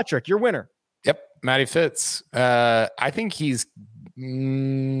Fitzpatrick, your winner. Yep, Matty Fitz. I think he's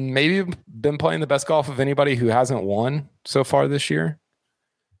maybe been playing the best golf of anybody who hasn't won so far this year.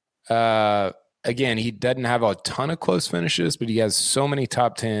 Again, he doesn't have a ton of close finishes, but he has so many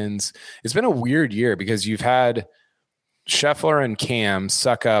top tens. It's been a weird year because you've had Scheffler and Cam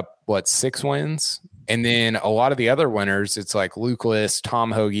suck up, 6 wins? And then a lot of the other winners, it's like Luke List,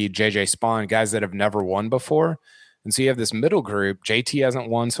 Tom Hoagie, JJ Spawn, guys that have never won before. And so you have this middle group. JT hasn't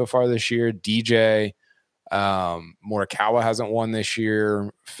won so far this year. DJ, Morikawa hasn't won this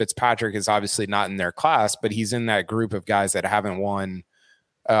year. Fitzpatrick is obviously not in their class, but he's in that group of guys that haven't won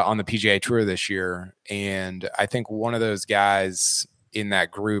on the PGA Tour this year. And I think one of those guys in that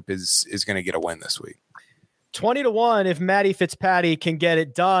group is going to get a win this week. 20-1 if Matty Fitzpatrick can get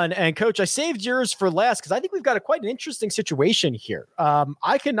it done. And Coach, I saved yours for last because I think we've got quite an interesting situation here.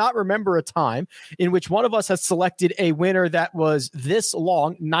 I cannot remember a time in which one of us has selected a winner that was this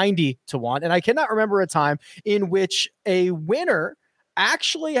long, 90-1. And I cannot remember a time in which a winner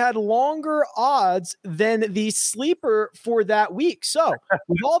actually had longer odds than the sleeper for that week. So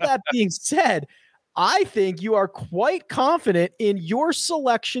with all that being said, I think you are quite confident in your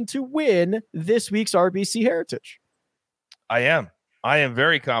selection to win this week's RBC Heritage. I am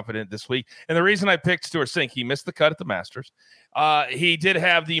very confident this week. And the reason I picked Stuart Sink, he missed the cut at the Masters. He did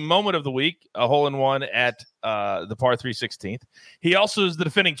have the moment of the week, a hole-in-one at the par 3 16th. He also is the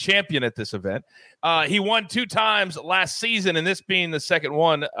defending champion at this event. He won 2 times last season, and this being the second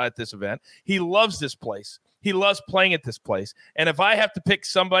one at this event. He loves this place. He loves playing at this place. And if I have to pick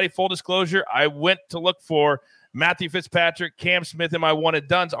somebody, full disclosure, I went to look for Matthew Fitzpatrick, Cam Smith, and my one and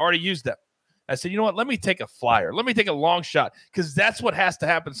dones. I already used them. I said, you know what? Let me take a flyer. Let me take a long shot, because that's what has to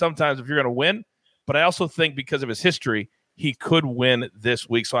happen sometimes if you're going to win. But I also think because of his history, he could win this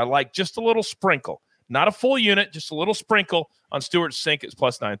week. So I like just a little sprinkle, not a full unit, just a little sprinkle on Stuart Sink. It's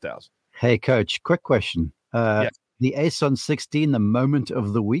plus 9,000. Hey, Coach, quick question. Yes. The ace on 16, the moment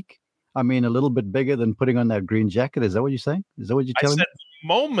of the week? I mean, a little bit bigger than putting on that green jacket. Is that what you're saying? Is that what you're telling me?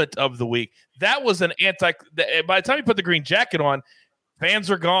 moment of the week. That was an by the time you put the green jacket on, fans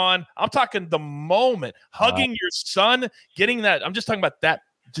are gone. I'm talking the moment, hugging your son, getting that. I'm just talking about that.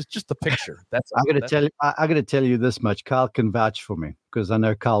 Just the picture. I'm going to tell you this much. Kyle can vouch for me because I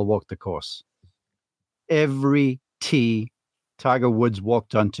know Kyle walked the course. Every tee Tiger Woods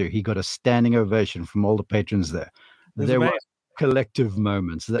walked onto, he got a standing ovation from all the patrons there. There were collective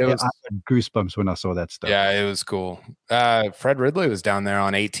moments. I had goosebumps when I saw that stuff. Yeah, it was cool. Fred Ridley was down there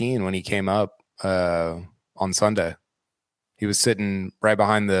on 18 when he came up on Sunday. He was sitting right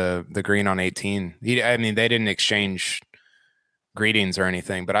behind the green on 18. They didn't exchange greetings or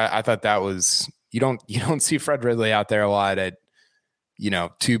anything, but I thought that was you don't see Fred Ridley out there a lot at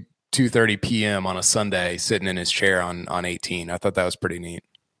 2:30 p.m. on a Sunday sitting in his chair on 18. I thought that was pretty neat.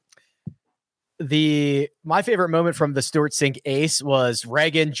 My favorite moment from the Stewart Cink ace was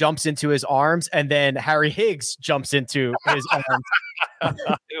Reagan jumps into his arms and then Harry Higgs jumps into his arms. It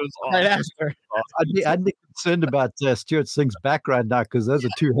was awesome. Right after. I'd be concerned about Stewart Cink's back right now because those are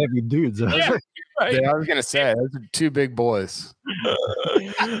two heavy dudes. Yeah, right. Yeah, I was gonna say those are two big boys.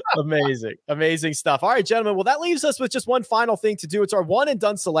 Amazing stuff. All right, gentlemen. Well, that leaves us with just one final thing to do. It's our one and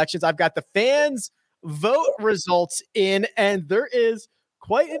done selections. I've got the fans vote results in, and there is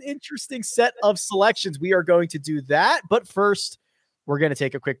quite an interesting set of selections. We are going to do that, but first, we're going to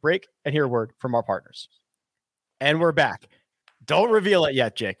take a quick break and hear a word from our partners. And we're back. Don't reveal it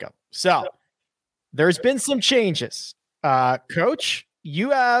yet, Jacob. So, there's been some changes. Coach,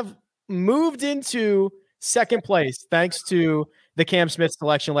 you have moved into second place thanks to the Cam Smith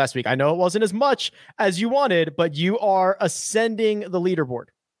selection last week. I know it wasn't as much as you wanted, but you are ascending the leaderboard.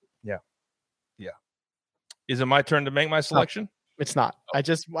 Yeah. Is it my turn to make my selection? It's not. I'm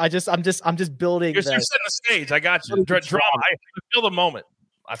just building. You're setting the stage. I got you. Draw. I feel the moment.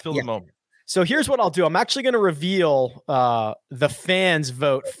 The moment. So here's what I'll do. I'm actually going to reveal the fans'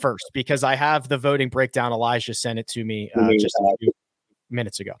 vote first because I have the voting breakdown. Elijah sent it to me just a few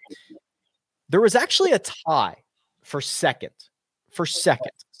minutes ago. There was actually a tie for second.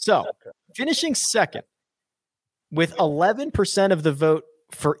 So finishing second with 11% of the vote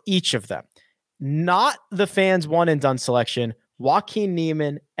for each of them. Not the fans' one and done selection. Joaquin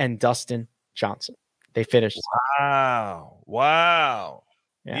Neiman and Dustin Johnson. They finished. Wow.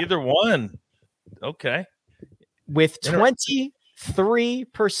 Yeah. Either one. Okay. With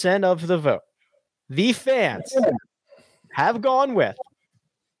 23% of the vote, the fans have gone with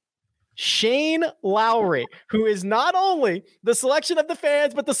Shane Lowry, who is not only the selection of the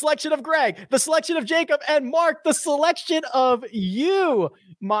fans, but the selection of Greg, the selection of Jacob, and Mark, the selection of you,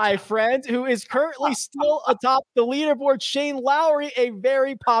 my friend, who is currently still atop the leaderboard. Shane Lowry, a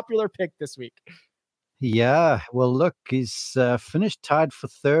very popular pick this week. Yeah, well, look, he's finished tied for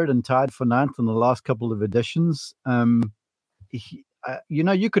third and tied for ninth in the last couple of editions.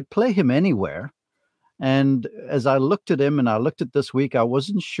 You could play him anywhere. And as I looked at him and I looked at this week, I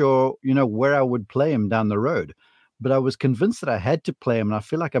wasn't sure, where I would play him down the road. But I was convinced that I had to play him. And I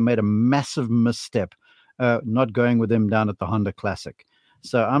feel like I made a massive misstep not going with him down at the Honda Classic.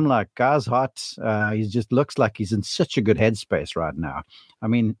 So I'm like, guy's hot. He just looks like he's in such a good headspace right now. I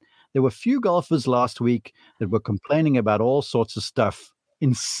mean, there were few golfers last week that were complaining about all sorts of stuff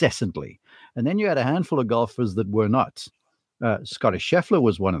incessantly. And then you had a handful of golfers that were not. Scotty Scheffler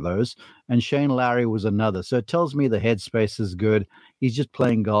was one of those, and Shane Lowry was another. So it tells me the headspace is good. He's just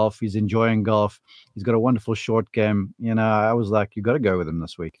playing golf. He's enjoying golf. He's got a wonderful short game. I was like, you got to go with him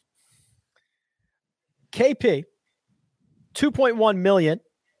this week. KP, 2.1 million.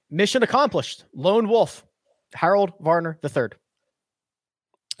 Mission accomplished. Lone Wolf, Harold Varner III.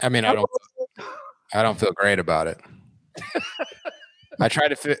 I mean, I don't feel great about it. I tried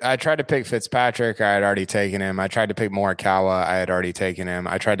to pick Fitzpatrick. I had already taken him. I tried to pick Morikawa. I had already taken him.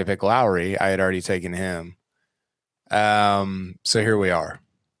 I tried to pick Lowry. I had already taken him. So here we are.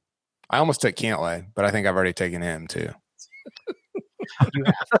 I almost took Cantlay, but I think I've already taken him too.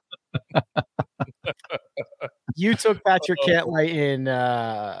 You took Patrick Cantlay in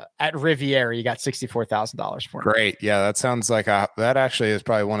at Riviera. You got $64,000 for him. Great. Yeah, that sounds like that actually is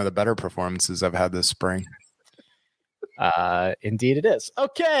probably one of the better performances I've had this spring. Indeed it is.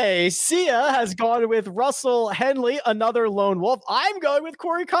 Okay, Sia has gone with Russell Henley, another lone wolf. I'm going with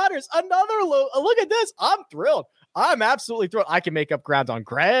Corey Connors, another lone. Look at this. I'm thrilled. I'm absolutely thrilled. I can make up ground on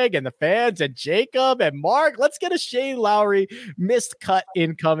Greg and the fans and Jacob and Mark. Let's get a Shane Lowry missed cut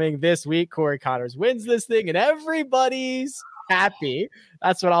incoming this week. Corey Connors wins this thing and everybody's happy.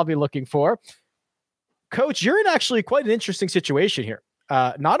 That's what I'll be looking for. Coach, you're in actually quite an interesting situation here.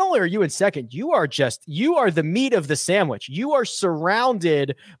 not only are you in second, you are the meat of the sandwich. You are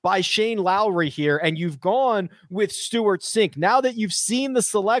surrounded by Shane Lowry here, and you've gone with Stuart Sink. Now that you've seen the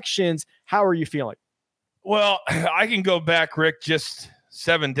selections, how are you feeling? Well, I can go back, Rick, just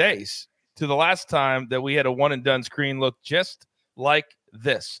 7 days to the last time that we had a one and done screen look just like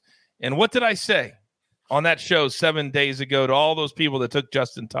this. And what did I say on that show 7 days ago to all those people that took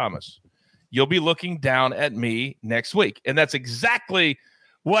Justin Thomas? You'll be looking down at me next week. And that's exactly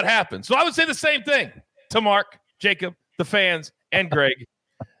what happened. So I would say the same thing to Mark, Jacob, the fans, and Greg,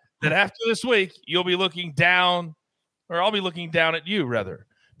 that after this week, you'll be looking down, or I'll be looking down at you, rather.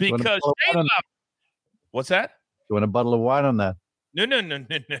 Because what's that? You want a bottle of wine on that? No.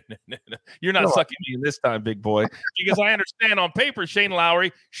 You're not sucking me in this time, big boy. Because I understand on paper, Shane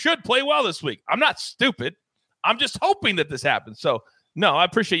Lowry should play well this week. I'm not stupid. I'm just hoping that this happens. So, no, I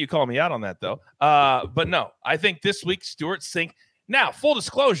appreciate you calling me out on that, though. But no, I think this week, Stuart Sink. Now, full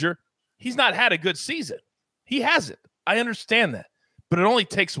disclosure, he's not had a good season. He hasn't. I understand that. But it only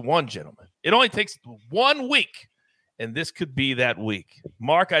takes one, gentlemen. It only takes 1 week. And this could be that week.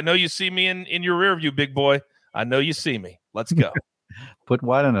 Mark, I know you see me in your rear view, big boy. I know you see me. Let's go. Put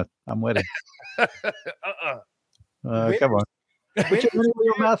wine in it. I'm waiting. Come on. Put your money where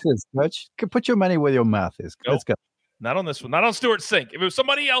your mouth is, Coach. Put your money where your mouth is. Let's go. Not on this one. Not on Stuart Sink. If it was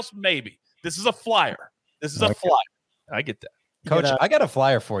somebody else, maybe. This is a flyer. This is a flyer. I get that. Coach, I got a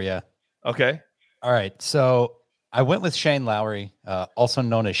flyer for you. Okay. All right. So I went with Shane Lowry, also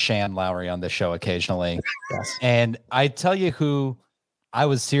known as Shan Lowry on this show occasionally. Yes. And I tell you who I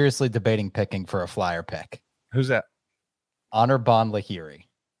was seriously debating picking for a flyer pick. Who's that? Anirban Lahiri.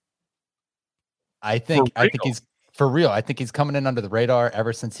 I think he's for real. I think he's coming in under the radar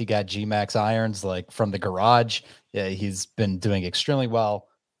ever since he got G-Max irons, like from the garage. Yeah, he's been doing extremely well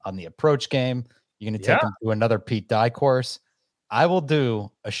on the approach game. You're going to take him to another Pete Dye course. I will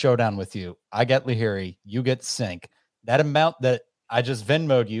do a showdown with you. I get Lahiri, you get Sink. That amount that I just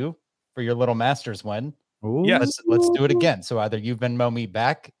Venmo'd you for your little Masters win. Yeah, let's do it again. So either you Venmo me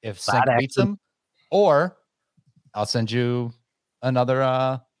back if Sink beats him, or I'll send you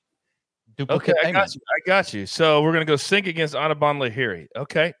another duplicate. Okay, I got you. So we're gonna go Sink against Anirban Lahiri.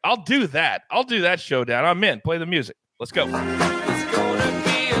 Okay, I'll do that. I'll do that showdown. I'm in. Play the music. Let's go. It's gonna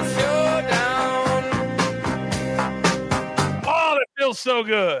be a showdown. Oh, that feels so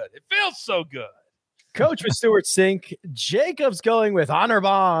good. It feels so good. Coach with Stuart Sink. Jacob's going with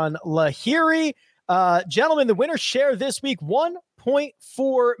Anirban Lahiri. Gentlemen, the winner share this week,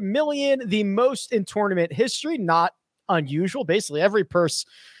 $1.4 million, the most in tournament history. Not unusual. Basically, every purse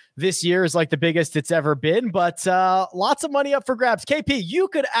this year is like the biggest it's ever been, but lots of money up for grabs. KP, you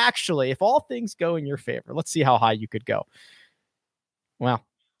could actually, if all things go in your favor, let's see how high you could go. Well,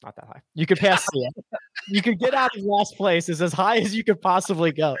 not that high. You could pass Sia. You could get out of last place as high as you could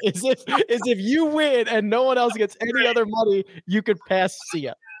possibly go. As if you win and no one else gets any other money, you could pass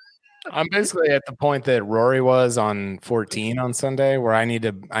Sia. I'm basically at the point that Rory was on 14 on Sunday, where I need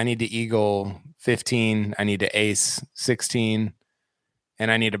to eagle 15, I need to ace 16,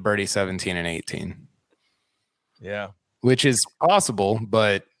 and I need to birdie 17 and 18. Yeah, which is possible,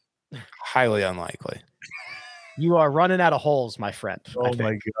 but highly unlikely. You are running out of holes, my friend. Oh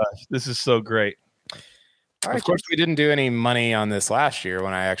my gosh, this is so great. All right, of course, we didn't do any money on this last year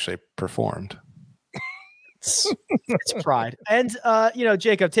when I actually performed. It's pride. And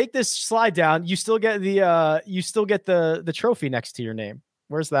Jacob, take this slide down. You still get the trophy next to your name.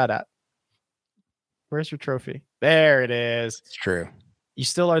 Where's that at? Where's your trophy? There it is. It's true. You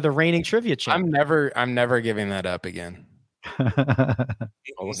still are the reigning trivia champ. I'm never giving that up again.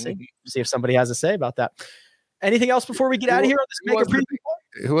 We'll see if somebody has a say about that. Anything else before we get out of here on this mega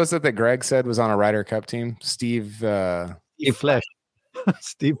preview? Who was it that Greg said was on a Ryder Cup team? Steve Flesh.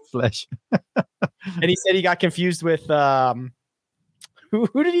 Steve Flesh. And he said he got confused with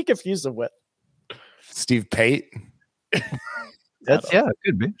who did he confuse him with? Steve Pate. It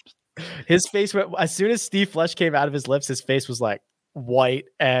could be. His face went as soon as Steve Flesh came out of his lips, his face was like white,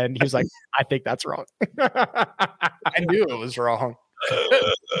 and he was like, I think that's wrong. I knew it was wrong.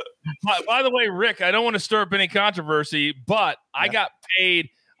 By the way, Rick, I don't want to stir up any controversy, but I got paid.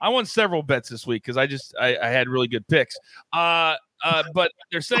 I won several bets this week because I had really good picks. But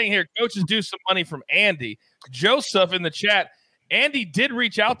they're saying here, coaches do some money from Andy. Joseph in the chat, Andy did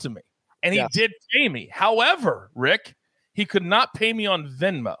reach out to me, and he did pay me. However, Rick, he could not pay me on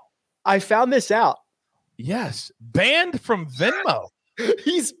Venmo. I found this out. Yes, banned from Venmo.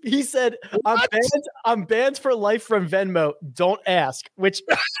 He said, I'm banned for life from Venmo. Don't ask. Which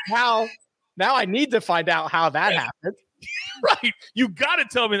now I need to find out how that happened. Right. You got to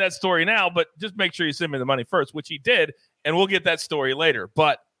tell me that story now, but just make sure you send me the money first, which he did. and we'll get that story later.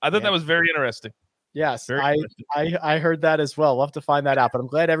 But I thought that was very interesting. Yes, I heard that as well. We'll have to find that out, but I'm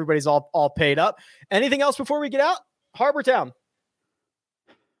glad everybody's all paid up. Anything else before we get out? Harbor Town.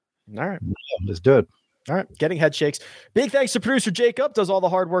 All right. Let's do it. All right. Getting head shakes. Big thanks to producer Jacob, does all the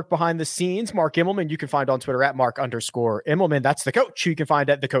hard work behind the scenes. Mark Immelman, you can find on Twitter at Mark_Immelman. That's the coach, who you can find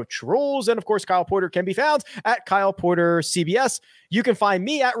at The Coach Rules. And of course, Kyle Porter can be found at Kyle Porter CBS. You can find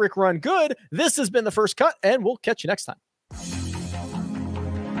me at Rick Run Good. This has been The First Cut, and we'll catch you next time.